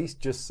somebody's face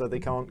just so they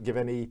can't give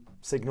any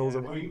signals.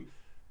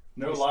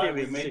 No lie,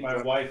 we make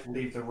my wife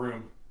leave the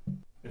room.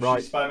 If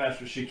she's Spy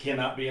Master, she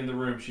cannot be in the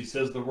room. She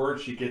says the word,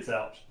 she gets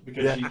out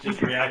because she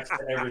just reacts to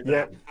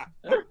everything.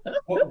 Yeah.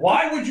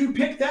 Why would you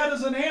pick that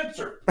as an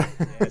answer?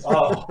 Yes.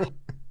 Oh.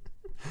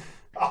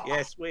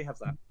 Yes, we have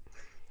that.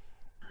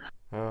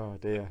 Oh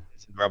dear.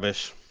 It's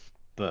rubbish,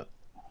 but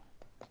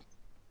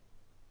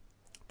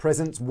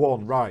Presents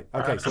 1, right?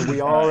 Okay, so we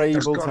are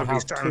able to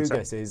have 2 Santa.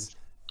 guesses.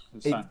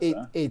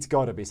 It's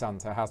got to be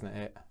Santa, hasn't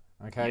it?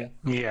 Okay.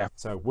 Yeah.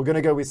 So we're going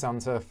to go with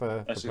Santa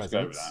for Let's just presents.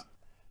 go with that.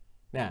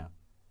 Now.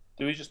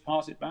 Do we just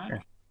pass it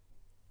back?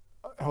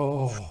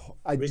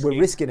 We're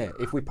risking it.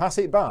 If we pass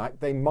it back,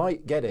 they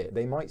might get it.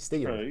 They might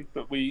steal it. True,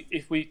 but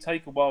if we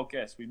take a wild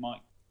guess, we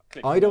might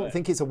click. I don't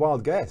think it's a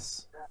wild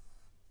guess.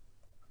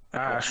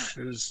 Ash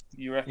is.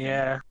 You reckon?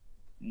 Yeah.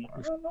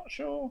 I'm not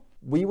sure.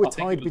 We were I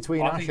think tied it was-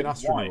 between I Ash think and it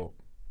was white.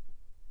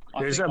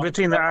 Astronaut. Is that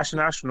between the Ash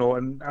and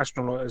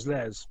Astronaut as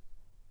theirs?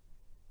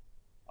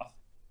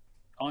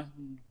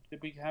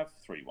 Did we have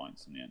 3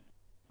 whites in the end?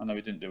 I know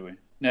we didn't, do we?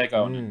 No,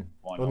 go on. Then.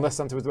 Why not? Unless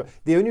Santa was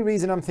the only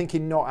reason I'm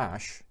thinking not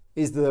Ash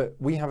is that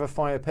we have a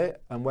fire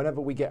pit, and whenever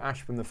we get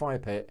ash from the fire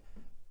pit,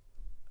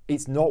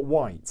 it's not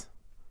white.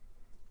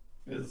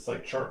 It's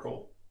like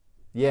charcoal.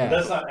 Yeah. But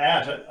that's not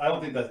ash. I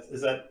don't think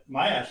is that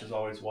my ash is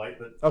always white,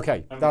 but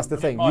okay, that's the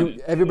thing.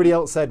 Everybody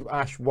else said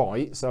ash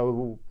white,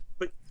 so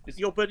but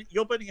you're burning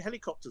a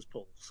helicopter's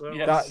Paul. So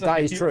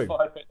that is true.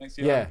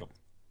 Yeah.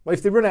 Well,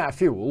 if they run out of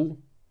fuel,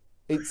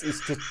 it's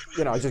just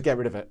just get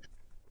rid of it.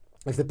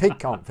 If the pig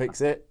can't fix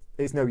it,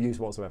 it's no use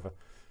whatsoever.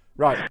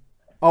 Right.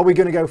 Are we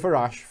going to go for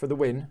Ash for the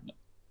win?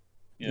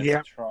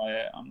 Yeah. Try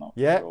it. I'm not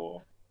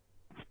sure.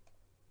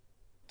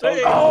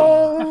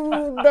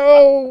 Oh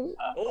no!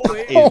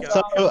 It's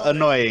so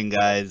annoying,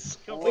 guys.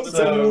 It's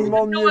a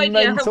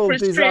monumental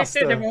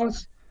disaster.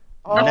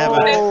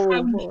 How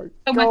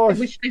much I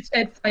wish they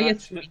said fire.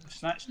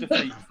 Snatch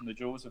defeat from the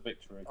jaws of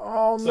victory.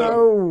 Oh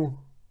no!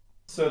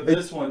 So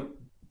this one,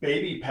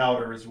 baby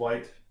powder is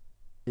white.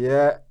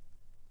 Yeah.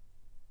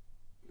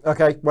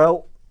 Okay,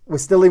 well, we're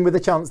still in with a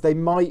chance. They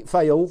might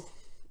fail.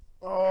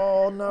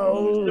 Oh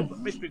no!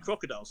 Mystery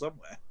crocodile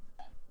somewhere.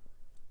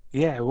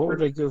 Yeah, what would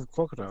they give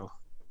crocodile?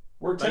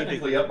 We're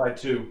technically up by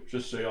 2,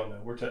 just so y'all know.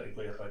 We're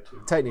technically up by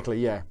 2. Technically,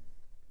 yeah.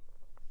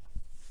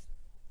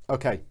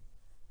 Okay.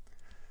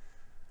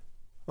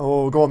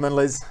 Oh, go on then,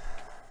 Liz.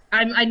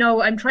 I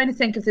know. I'm trying to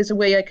think if there's a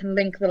way I can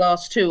link the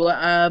last 2.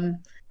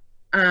 I'm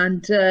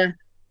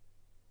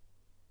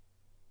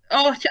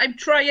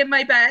trying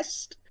my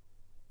best.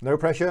 No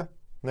pressure.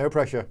 No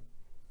pressure.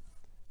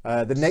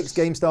 The next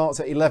game starts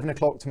at 11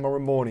 o'clock tomorrow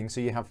morning,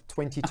 so you have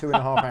 22 and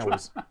a half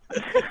hours.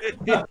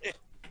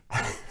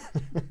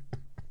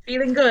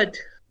 Feeling good.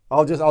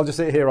 I'll just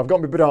sit here. I've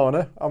got my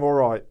banana. I'm all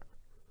right.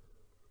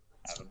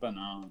 Have a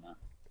banana.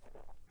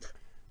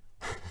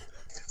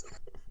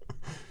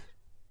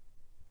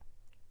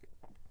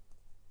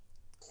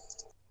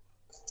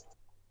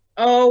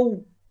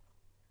 Oh,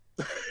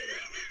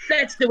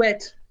 let's do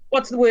it.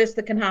 What's the worst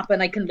that can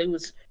happen? I can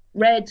lose.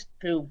 Red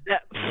 2.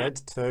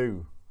 Red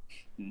 2.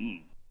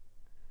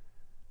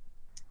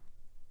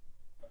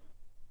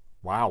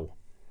 Wow.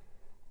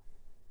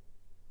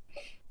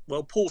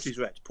 Well, port is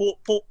red. Port,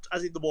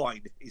 as in the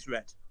wine, is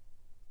red.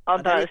 Oh,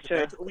 And that Harry-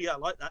 is true. Oh yeah, I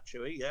like that,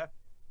 Chewie. Yeah.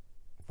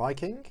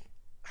 Viking?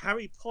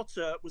 Harry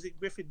Potter was in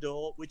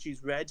Gryffindor, which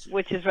is red.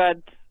 Which is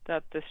red.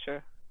 That is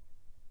true.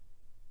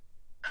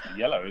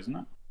 Yellow, isn't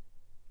it?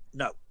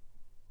 No.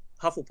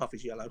 Hufflepuff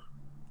is yellow.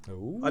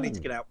 Ooh. I need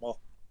to get out more.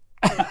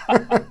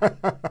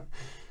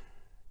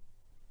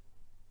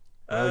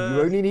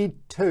 You only need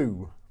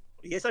 2.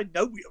 Yes, I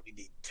know we only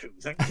need 2.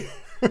 Thank you.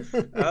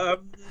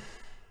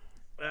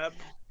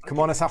 Come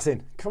on,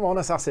 assassin. Come on,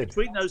 assassin.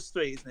 Between those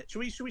 3, isn't it?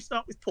 Should we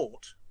start with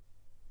port?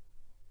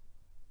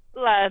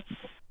 Let's.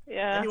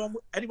 Yeah.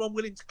 Anyone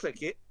willing to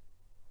click it?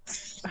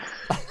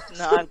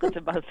 No, I've got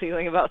a bad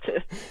feeling about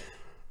it.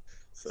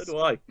 So do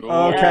I.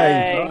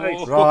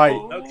 Okay. Right.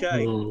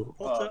 Okay.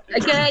 Potter.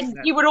 Again,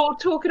 you were all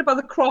talking about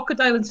the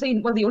crocodile and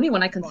saying, well, the only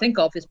one I can think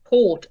of is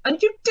port.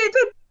 And you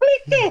didn't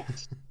click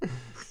it.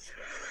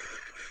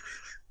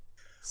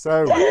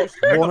 So,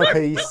 one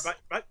apiece.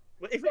 Right.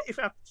 Well, if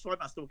our Swine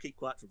Master will keep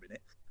quiet for a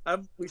minute,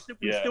 we've still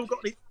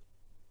got the.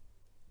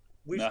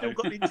 We've still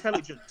got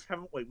intelligent,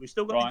 haven't we? We've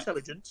still got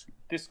intelligent.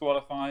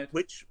 Disqualified.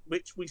 Which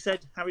we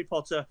said Harry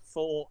Potter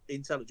for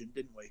intelligent,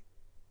 didn't we?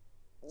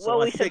 Well,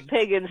 we said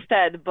pig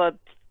instead, but.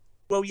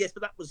 Well, yes,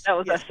 but that was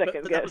our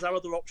second but guess. that was our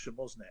other option,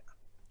 wasn't it?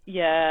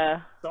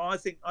 Yeah. So I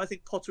think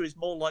Potter is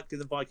more likely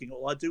than Viking.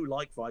 Although I do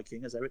like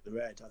Viking as Eric the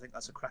Red. I think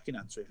that's a cracking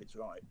answer if it's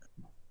right.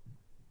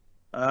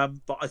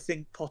 But I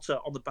think Potter,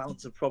 on the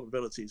balance of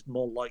probability, is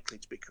more likely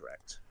to be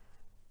correct.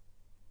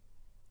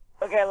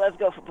 Okay, let's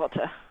go for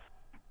Potter.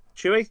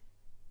 Chewie?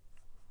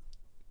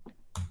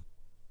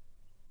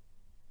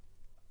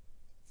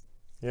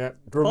 Yeah,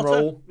 drum Potter?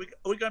 roll.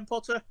 Are we going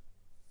Potter?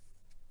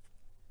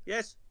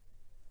 Yes.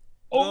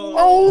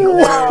 Oh,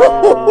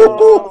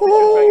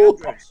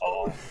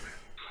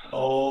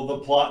 the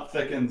plot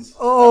thickens.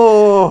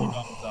 Oh.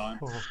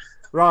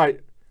 Right.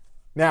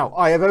 Now,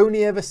 I have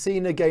only ever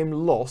seen a game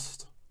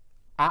lost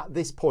at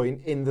this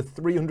point in the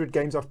 300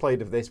 games I've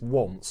played of this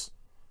once.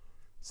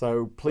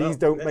 So please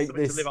don't make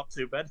this to live up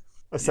to, Ben.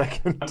 a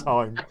second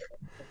time.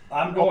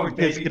 I'm going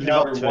baby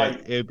powder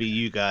white. It'll be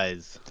you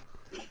guys.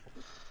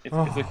 If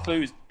the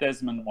clue's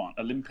Desmond 1,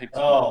 Olympics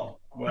 1. Oh,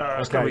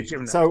 well, Okay,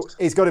 so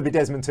it's got to be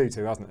Desmond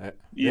Tutu, hasn't it?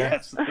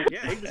 Yes.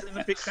 Yeah, he was an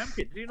Olympic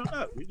champion. Did you not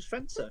know? He was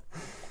fencer.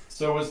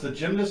 So was the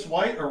gymnast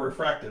white or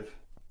refractive?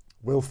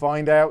 We'll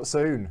find out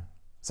soon.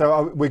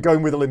 So we're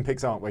going with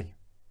Olympics, aren't we?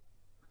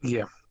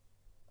 Yeah.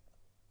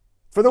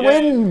 For the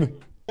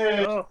win!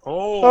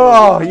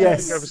 Oh,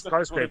 yes.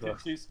 Skyscraper.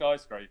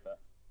 Skyscraper.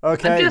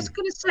 Okay. I'm just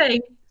going to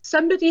say,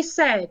 somebody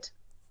said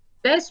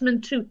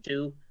Desmond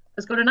Tutu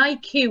has got an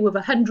IQ of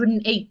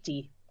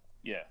 180.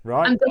 Yeah.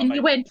 Right. And then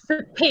you went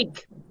for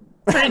pig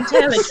for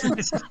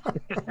intelligence.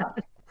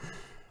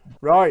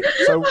 Right.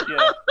 So,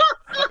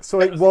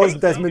 so it was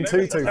Desmond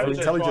Tutu for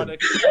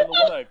intelligence.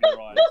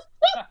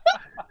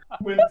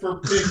 Went for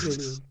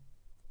pigs.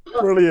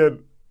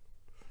 Brilliant.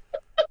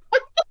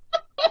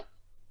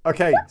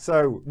 Okay,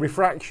 so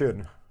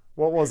refraction.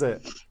 What was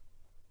it?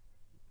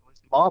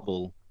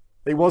 Marble.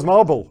 It was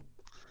marble.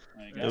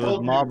 It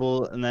was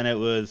marble, and then it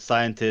was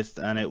scientist,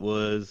 and it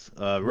was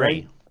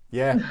Ray.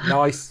 Yeah,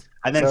 nice.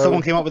 And then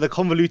someone came up with a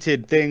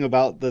convoluted thing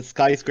about the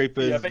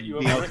skyscrapers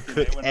being able to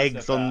cook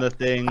eggs on the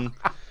thing.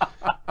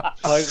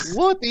 Like,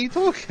 what are you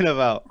talking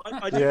about?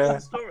 I did know the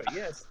story,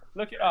 yes.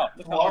 Look it up.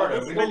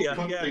 Florida, we don't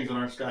cook things on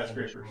our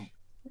skyscrapers.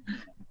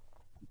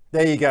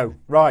 There you go.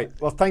 Right.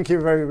 Well, thank you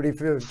everybody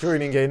for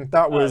tuning in.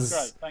 That was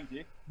great. Thank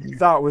you.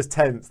 That was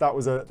tense. That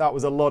was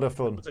a lot of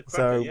fun.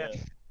 So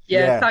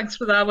yeah, thanks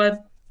for that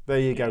one. There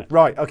you go.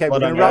 Right. Okay, we're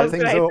going to wrap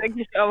things up. Thank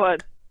you so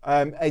much.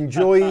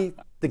 Enjoy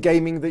the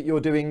gaming that you're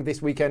doing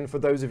this weekend. For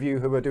those of you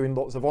who are doing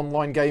lots of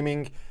online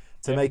gaming,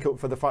 to make up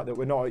for the fact that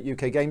we're not at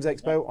UK Games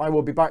Expo, I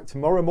will be back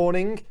tomorrow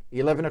morning,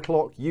 11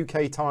 o'clock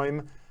UK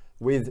time,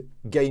 with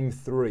Game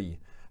 3.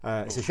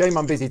 It's a shame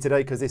I'm busy today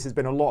because this has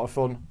been a lot of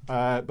fun,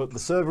 but the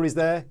server is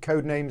there,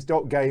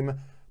 codenames.game.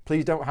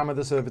 Please don't hammer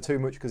the server too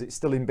much because it's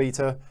still in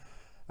beta,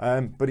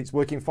 but it's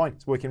working fine.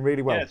 It's working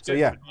really well. So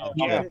yeah,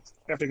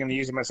 definitely going to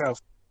use it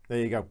myself. There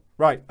you go.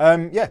 Right.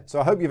 Yeah. So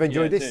I hope you've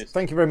enjoyed this.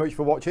 Thank you very much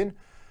for watching,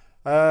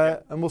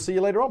 and we'll see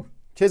you later on.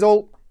 Cheers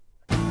all.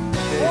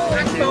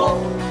 Thanks all.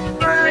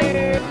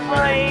 Bye.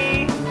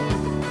 Bye.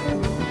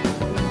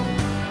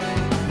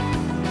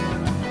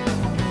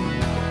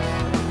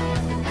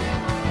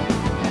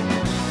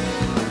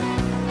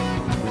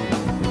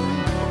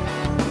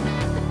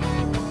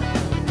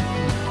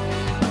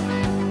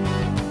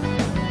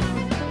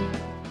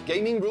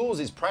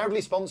 Codenames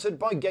proudly sponsored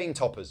by Game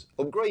Toppers,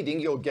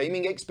 upgrading your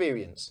gaming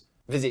experience.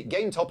 Visit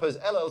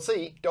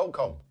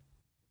GameToppersLLC.com.